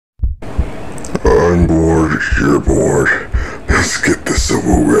I'm bored, you're bored. Let's get this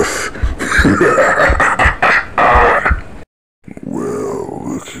over with. Well,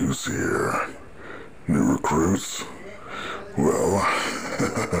 look who's here. New recruits? Well,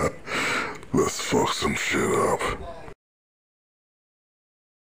 let's fuck some shit up.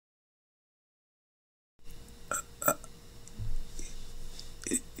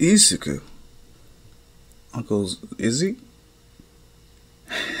 Izuku. Uncle Izzy?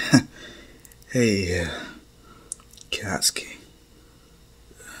 Hey, Katsuki.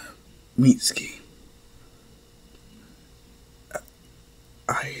 Mitsuki.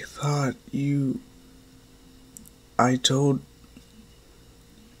 I thought you... I told...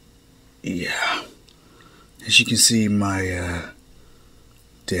 Yeah. As you can see, my,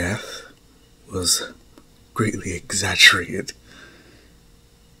 death was greatly exaggerated.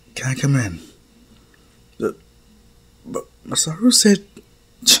 Can I come in? But Masaru said...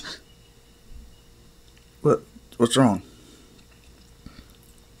 What's wrong?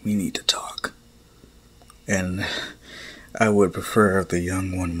 We need to talk. And I would prefer if the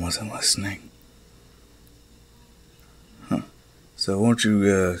young one wasn't listening. Huh. So won't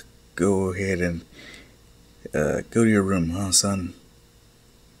you, go ahead and, go to your room, huh, son?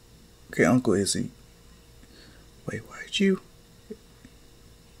 Okay, Uncle Izzy. Wait, why'd you...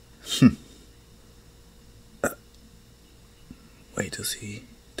 Wait, does he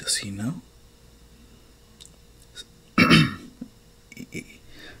know?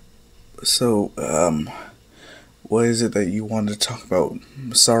 So, what is it that you wanted to talk about?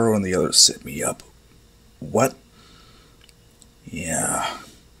 Masaru and the others set me up. What? Yeah.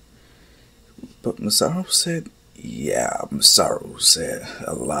 But Masaru said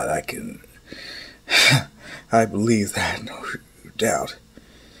a lot. I believe that, no doubt.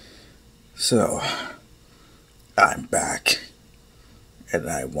 So, I'm back. And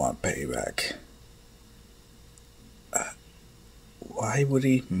I want payback. Why would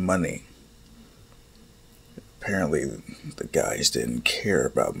he? Money. Apparently, the guys didn't care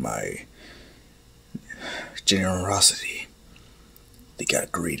about my generosity. They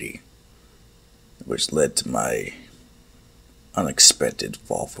got greedy, which led to my unexpected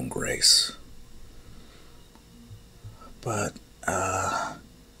fall from grace. But,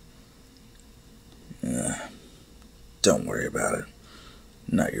 don't worry about it.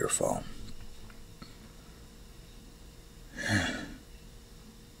 Not your fault.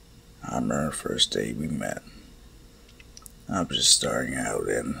 I remember the first day we met. I was just starting out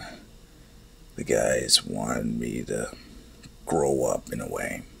and the guys wanted me to grow up in a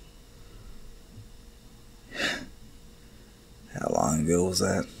way. How long ago was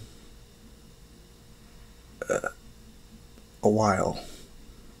that? A while.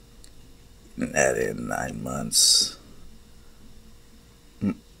 That in 9 months.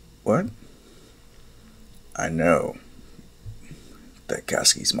 What? I know. That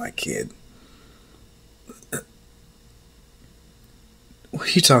Katsuki's my kid. What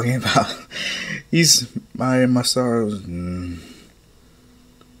are you talking about? He's Masaru's...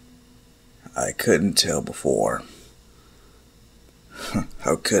 I couldn't tell before.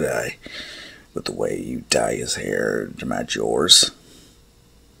 How could I? With the way you dye his hair to match yours.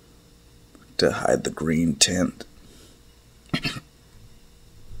 To hide the green tint.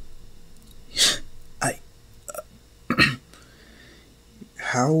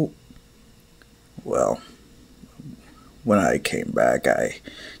 How? Well, when I came back,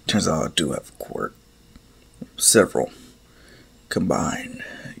 turns out I do have a quirk. Several. Combined,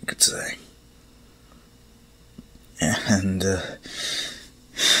 you could say. And,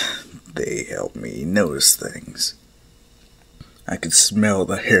 they helped me notice things. I could smell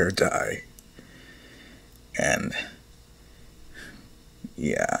the hair dye. And,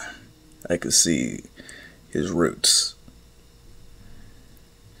 yeah, I could see his roots.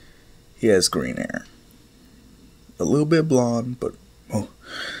 He has green hair. A little bit blonde, but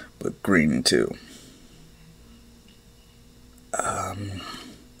green too.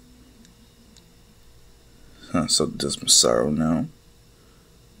 So does Masaru know?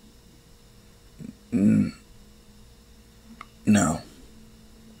 No.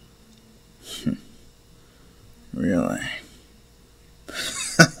 Really?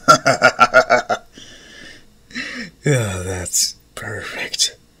 Yeah, that's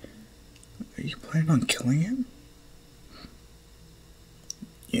perfect. Are you planning on killing him?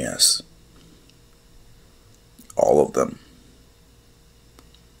 Yes. All of them.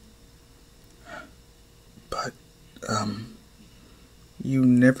 But, you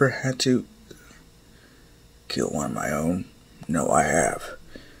never had to kill one of my own? No, I have.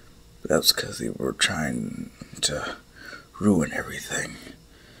 But that's because they were trying to ruin everything.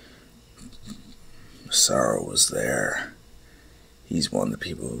 Sorrow was there. He's one of the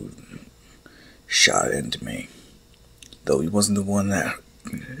people who shot into me. Though he wasn't the one that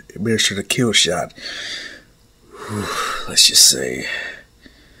administered a kill shot. Whew, let's just say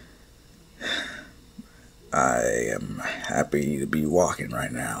I am happy to be walking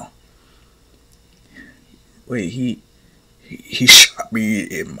right now. Wait, he shot me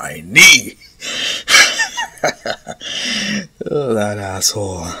in my knee. Oh, that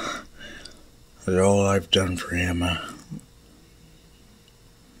asshole. That's all I've done for him.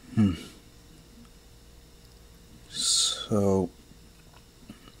 So,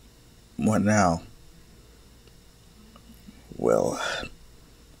 what now? Well,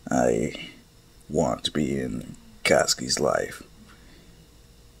 I want to be in Katsuki's life.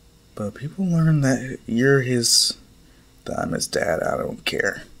 But people learn that that I'm his dad. I don't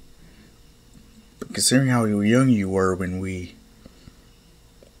care. But considering how young you were when we...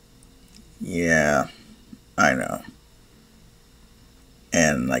 Yeah, I know.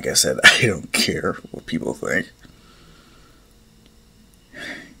 And like I said, I don't care what people think.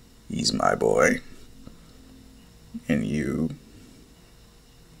 He's my boy. And you...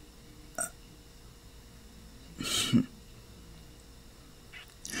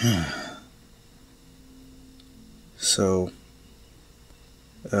 So,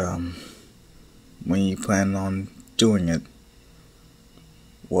 when you plan on doing it?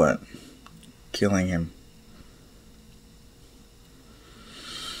 What? Killing him?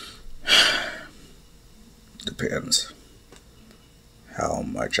 Depends how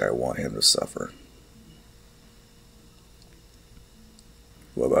much I want him to suffer.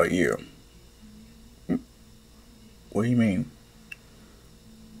 What about you? What do you mean?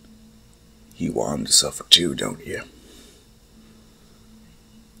 You want him to suffer too, don't you?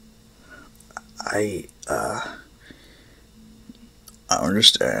 I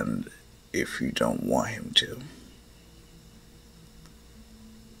understand if you don't want him to.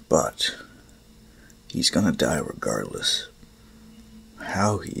 But he's gonna die regardless.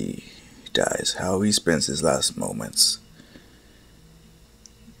 How he dies, how he spends his last moments.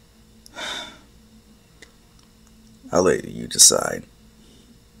 I'll let you decide.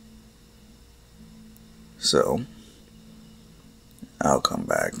 So, I'll come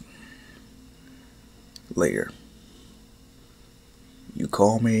back later. You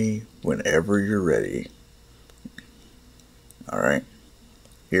call me whenever you're ready. Alright?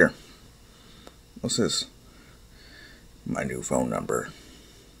 Here. What's this? My new phone number.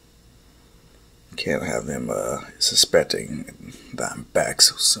 Can't have them suspecting that I'm back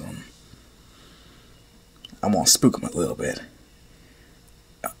so soon. I'm gonna spook him a little bit.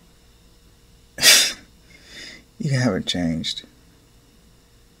 You haven't changed.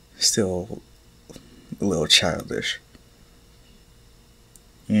 Still a little childish.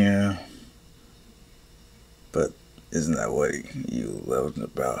 Yeah. But isn't that what you loved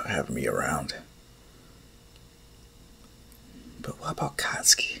about having me around? But what about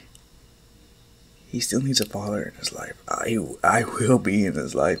Katsuki? He still needs a father in his life. I will be in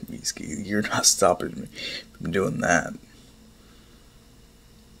his life, Mitsuki. You're not stopping me from doing that.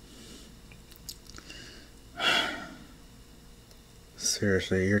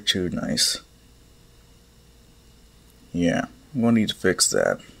 Seriously, you're too nice. Yeah, we'll need to fix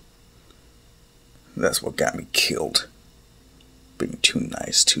that. That's what got me killed. Being too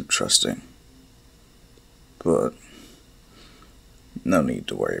nice, too trusting. But no need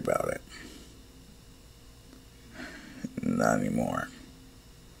to worry about it. Not anymore.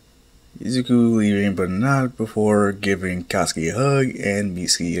 Izuku leaving, but not before giving Katsuki a hug and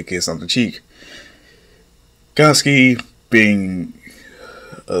Mitsuki a kiss on the cheek. Katsuki, being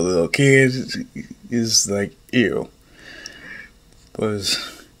a little kid, is like, ew. But,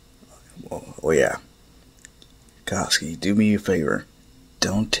 well, yeah. Katsuki, do me a favor.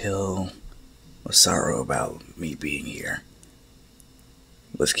 Don't tell Masaru about me being here.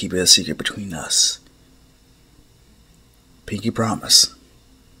 Let's keep it a secret between us. Pinky promise.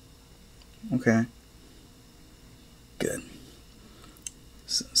 Okay. Good.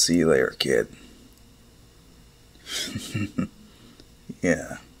 See you later, kid.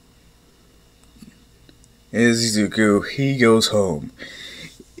 Yeah. Izuku, he goes home.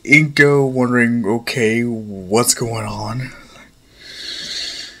 Inko wondering, okay, what's going on?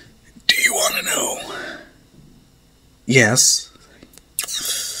 Do you want to know? Yes.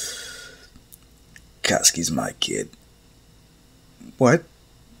 Katsuki's my kid. What?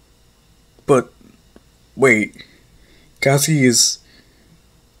 But, wait. Katsuki is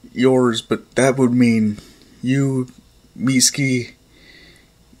yours, but that would mean you, Mitsuki.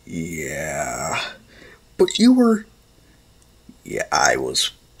 Yeah. But you were... Yeah, I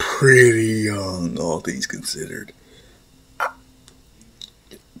was pretty young, all things considered.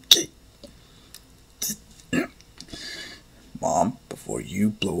 Mom, before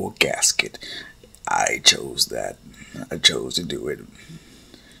you blow a gasket, I chose that. I chose to do it.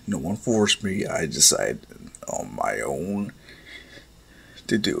 No one forced me. I decided on my own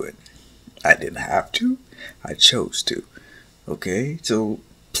to do it. I didn't have to. I chose to. Okay? So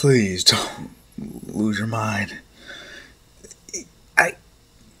please don't lose your mind.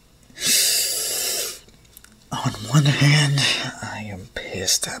 On one hand, I am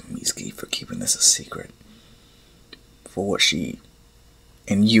pissed at Miski for keeping this a secret. For what she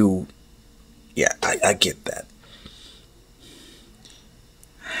and you, yeah, I get that.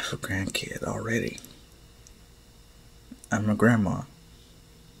 I have a grandkid already. I'm a grandma.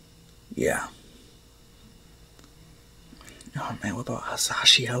 Yeah. Oh man, what about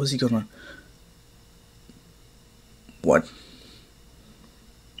Hasashi? How is he gonna... What?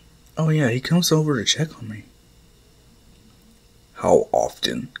 Oh yeah, he comes over to check on me. How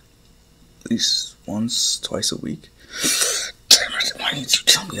often? At least once, twice a week? Damn it, why didn't you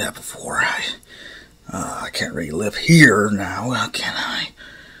tell me that before? I can't really live here now, can I?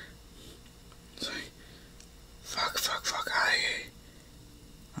 Fuck,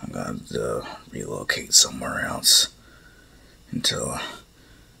 I'm gonna relocate somewhere else until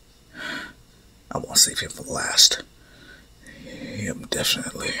I want to save him for last. Yep,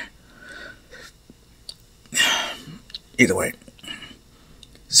 definitely. Either way,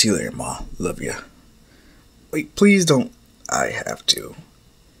 see you later, Ma. Love ya. Wait, please don't. I have to.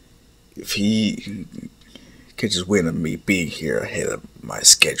 If he could just win on me being here ahead of my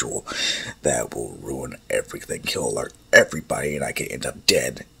schedule, that will ruin everything. He'll alert everybody and I could end up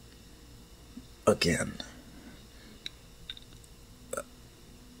dead. Again.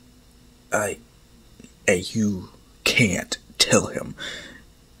 You can't tell him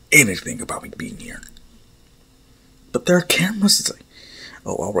anything about me being here. But there are cameras. It's like,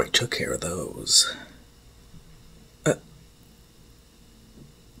 oh, alright, took care of those.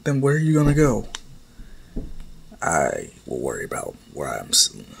 Then where are you gonna go? I will worry about where I'm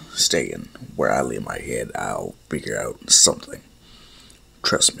staying. Where I lay my head, I'll figure out something.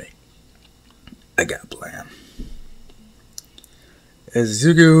 Trust me. I got a plan. As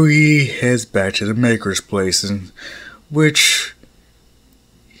Zugui heads back to the maker's place, in which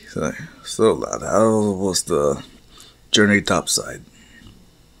he's like, so lad, how was the journey topside?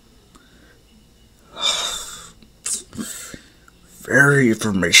 Very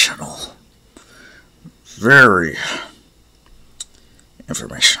informational. Very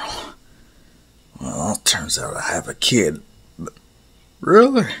informational. Well, it turns out I have a kid. But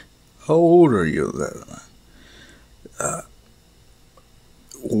really? How old are you then?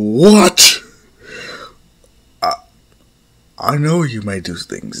 What? I know you may do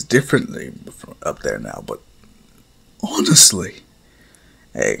things differently from up there now, but honestly,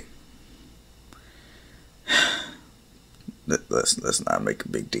 hey, let's not make a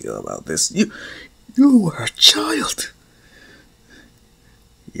big deal about this. You were a child.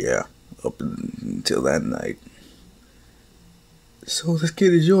 Yeah, up until that night. So this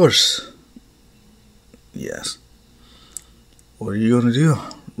kid is yours. Yes. What are you gonna do?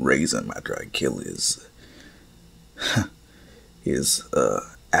 Raise him after I kill his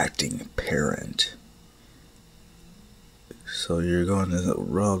acting parent. So you're going to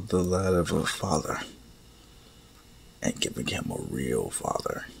rob the lad of a father and giving him a real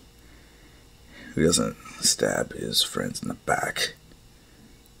father who doesn't stab his friends in the back.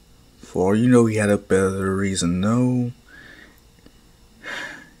 For all you know, he had a better reason. No.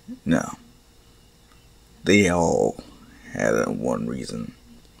 They all had one reason.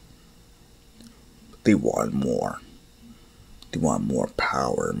 They want more. They want more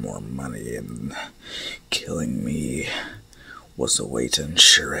power, more money, and killing me was a way to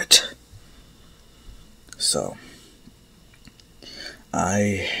ensure it. So,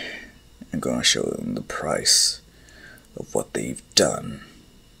 I am going to show them the price of what they've done.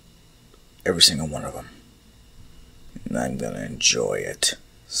 Every single one of them. And I'm going to enjoy it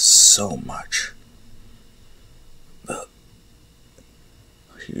so much. But,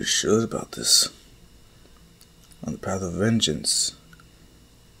 are you sure about this? On the path of vengeance,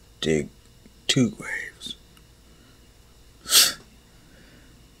 dig 2 graves.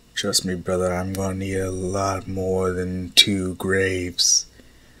 Trust me, brother, I'm gonna need a lot more than 2 graves.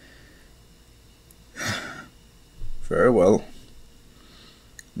 Very well.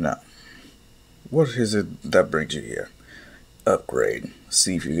 Now, what is it that brings you here? Upgrade.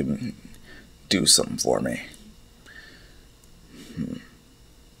 See if you can do something for me.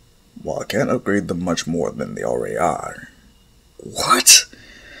 Well, I can't upgrade them much more than they already are. What?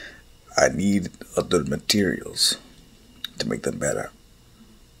 I need other materials to make them better.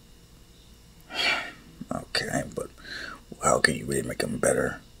 Okay, but how can you really make them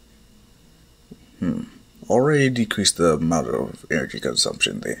better? Already decrease the amount of energy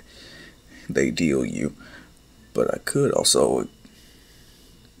consumption they deal you, but I could also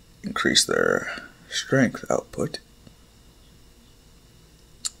increase their strength output.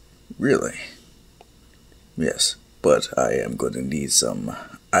 Really? Yes, but I am going to need some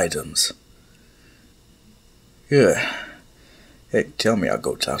items. Yeah. Hey, tell me I'll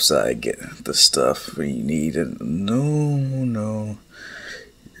go topside, get the stuff you need, and no.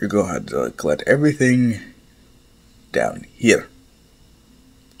 You're going to have to collect everything down here.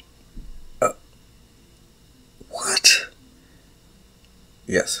 What?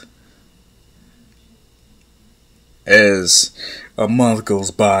 Yes. As a month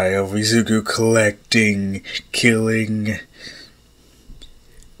goes by of Izuku collecting, killing,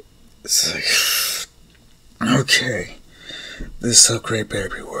 it's like, okay, this upgrade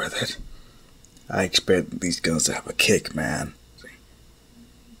better be worth it. I expect these guns to have a kick, man.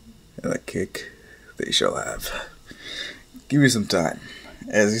 And that kick they shall have. Give me some time.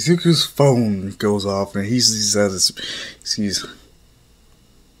 As Izuku's phone goes off and he sees,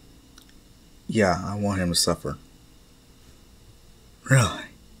 yeah, I want him to suffer. Really?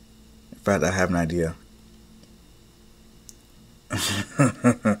 In fact, I have an idea.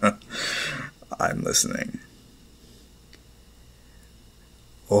 I'm listening.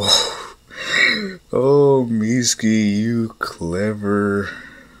 Oh, Miski, you clever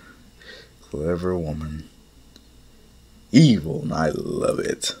woman. Evil, and I love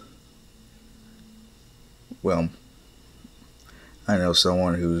it. Well, I know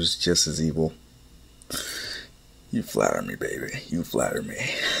someone who's just as evil. You flatter me, baby. You flatter me.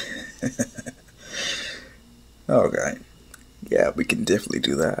 Okay. Yeah, we can definitely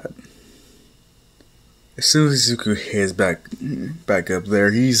do that. As soon as Izuku heads back up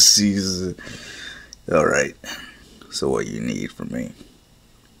there, he sees... Alright. So what you need from me?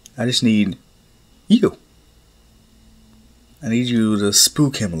 I just need you. I need you to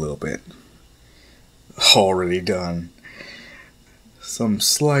spook him a little bit. Already done. Some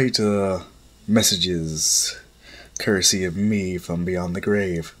slight messages, courtesy of me from beyond the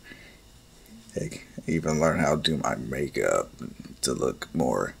grave. Heck, I even learn how to do my makeup to look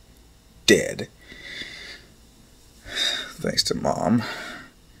more dead. Thanks to Mom.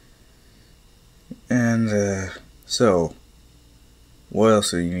 And, so, what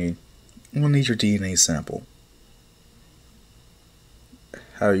else do you need? We'll need your DNA sample.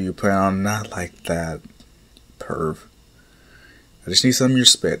 How do you plan on not like that, perv? I just need some of your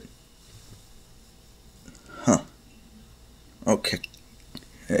spit. Huh. Okay.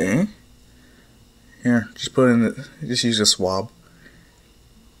 Hey. Here, just put in the, just use a swab.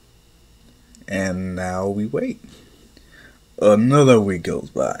 And now we wait. Another week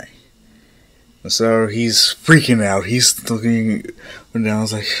goes by. So he's freaking out. He's looking down.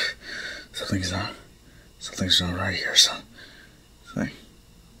 He's like, something's not right here, son. Like,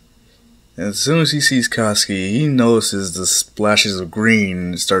 as soon as he sees Koski, he notices the splashes of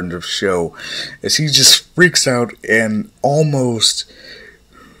green starting to show. As he just freaks out and almost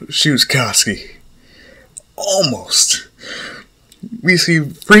shoots Koski. Almost. We see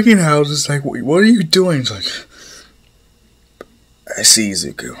freaking out. It's like, what are you doing? It's like, I see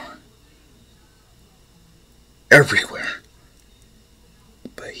Izuku. Everywhere.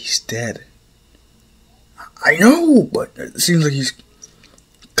 But he's dead. I know, but it seems like he's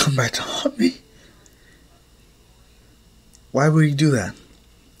come back to haunt me. Why would he do that?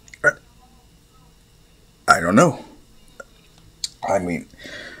 I don't know. I mean,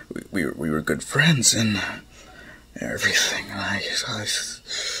 we were good friends and everything. It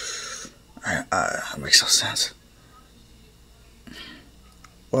makes no sense.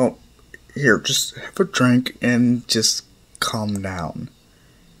 Well, here, just have a drink and just calm down.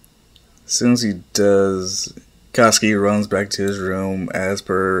 As soon as he does, Koski runs back to his room as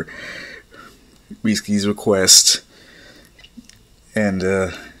per Miski's request. And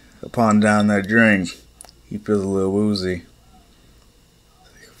upon down that drink, he feels a little woozy.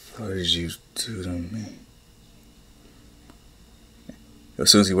 What did you do to me? As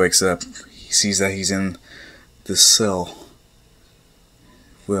soon as he wakes up, he sees that he's in this cell.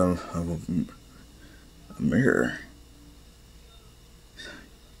 Well, a mirror.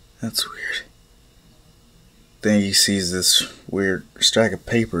 That's weird. Then he sees this weird stack of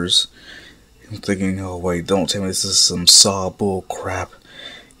papers. I'm thinking, oh wait, don't tell me this is some Saw bull crap.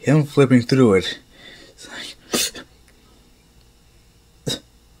 Him flipping through it. It's like,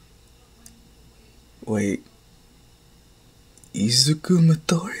 wait. Izuku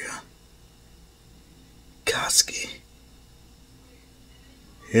Midoriya? Katsuki.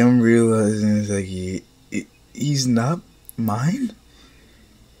 Him realizing it's like he's not mine?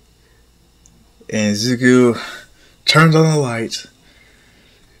 And Izuku turns on the light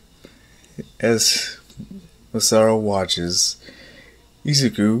as Masaru watches.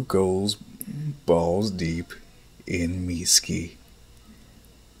 Izuku goes balls deep in Mitsuki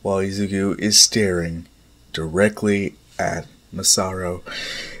while Izuku is staring directly at Masaru.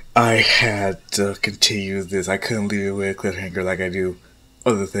 I had to continue this. I couldn't leave it with a cliffhanger like I do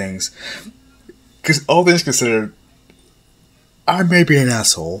other things. Because all things considered, I may be an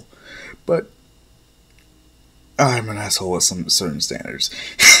asshole, but I'm an asshole with some certain standards.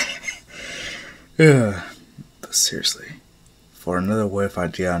 Yeah, but seriously, for another what if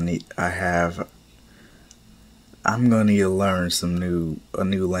idea I'm gonna need to learn a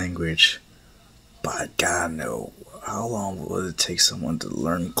new language. But I gotta know, how long will it take someone to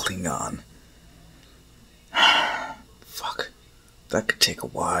learn Klingon? Fuck, that could take a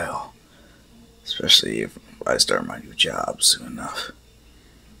while. Especially if I start my new job soon enough.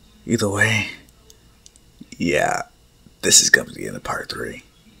 Either way, yeah, this is gonna be the end of part 3.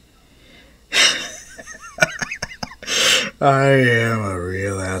 I am a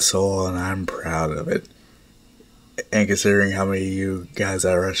real asshole and I'm proud of it. And considering how many of you guys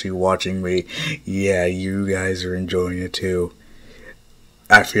are actually watching me, yeah, you guys are enjoying it too.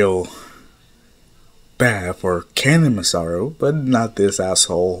 I feel bad for Canon Masaru, but not this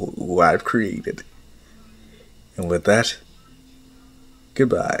asshole who I've created. And with that,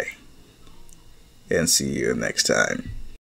 goodbye. And see you next time.